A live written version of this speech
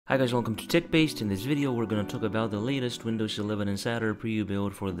Hi guys, welcome to TechBased. In this video, we're going to talk about the latest Windows 11 Insider preview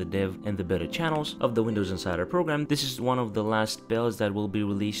build for the dev and the beta channels of the Windows Insider program. This is one of the last builds that will be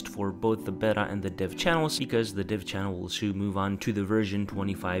released for both the beta and the dev channels, because the dev channel will soon move on to the version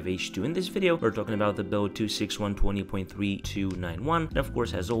 25H2. In this video, we're talking about the build 26120.3291, and of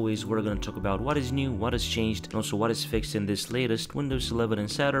course, as always, we're going to talk about what is new, what has changed, and also what is fixed in this latest Windows 11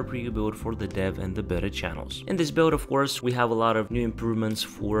 Insider preview build for the dev and the beta channels. In this build, of course, we have a lot of new improvements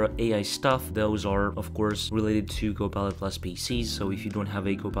for AI stuff. Those are of course related to Copilot Plus PCs, so if you don't have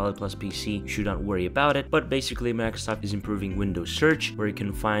a Copilot Plus PC, you should not worry about it. But basically, Microsoft is improving Windows Search, where you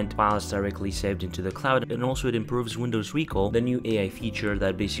can find files directly saved into the cloud, and also it improves Windows Recall, the new AI feature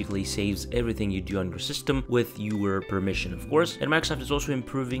that basically saves everything you do on your system with your permission, of course. And Microsoft is also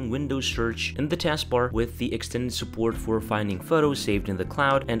improving Windows Search in the taskbar with the extended support for finding photos saved in the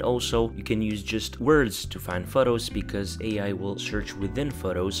cloud, and also you can use just words to find photos because AI will search within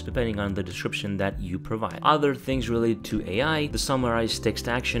photos depending on the description that you provide. Other things related to AI, the summarize text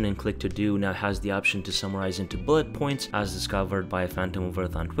action and click to do now has the option to summarize into bullet points, as discovered by Phantom of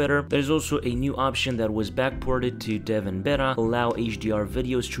Earth on Twitter. There's also a new option that was backported to dev and beta, allow HDR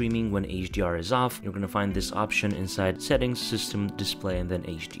video streaming when HDR is off. You're going to find this option inside settings, system, display, and then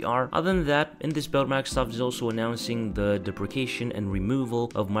HDR. Other than that, in this build, Microsoft is also announcing the deprecation and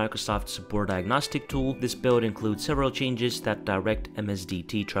removal of Microsoft Support Diagnostic tool. This build includes several changes that direct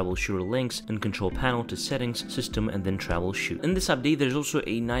MSDT troubleshooter links and control panel to settings, system, and then troubleshoot. In this update, there's also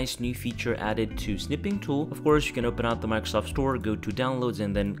a nice new feature added to Snipping tool. Of course, you can open out the Microsoft Store, go to downloads,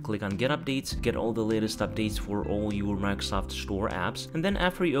 and then click on get updates, get all the latest updates for all your Microsoft Store apps. And then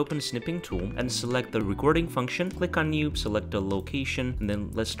after you open Snipping tool and select the recording function, click on new, select the location, and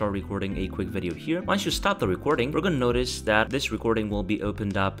then let's start recording a quick video here. Once you stop the recording, we're going to notice that this recording will be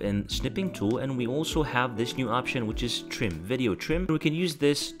opened up in Snipping tool, and we also have this new option, which is trim, video trim. We can use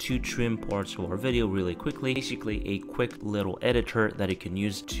this to trim parts of our video really quickly. Basically a quick little editor that you can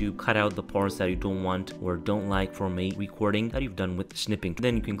use to cut out the parts that you don't want or don't like from a recording that you've done with Snipping.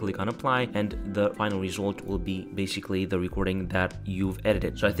 Then you can click on apply, and the final result will be basically the recording that you've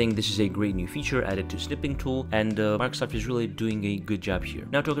edited. So I think this is a great new feature added to Snipping tool, and Microsoft is really doing a good job here.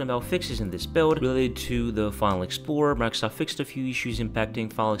 Now, talking about fixes in this build related to the File Explorer, Microsoft fixed a few issues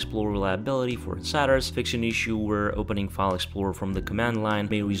impacting File Explorer reliability for insiders. Fixed an issue where opening File Explorer from the command line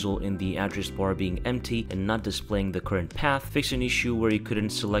may result in the address bar being empty and not displaying the current path. Fix an issue where you couldn't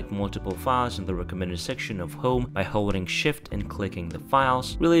select multiple files in the recommended section of home by holding shift and clicking the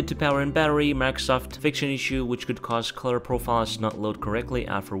files. Related to power and battery, Microsoft fixed an issue which could cause color profiles to not load correctly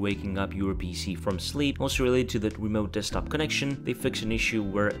after waking up your PC from sleep. Also related to the remote desktop connection, they fixed an issue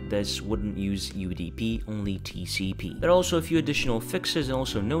where this wouldn't use UDP, only TCP. There are also a few additional fixes and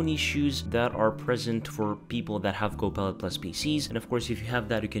also known issues that are present for people that have Copilot Plus PCs, and of course, if you have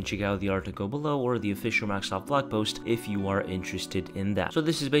that, you can check out the article below or the official Microsoft blog post if you are interested in that. So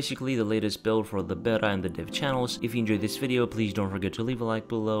this is basically the latest build for the beta and the dev channels. If you enjoyed this video, please don't forget to leave a like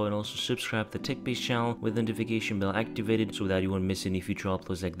below, and also subscribe to the TechBased channel with the notification bell activated so that you won't miss any future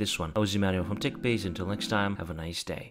uploads like this one. I was Emmanuel from TechBased. Until next time, have a nice day.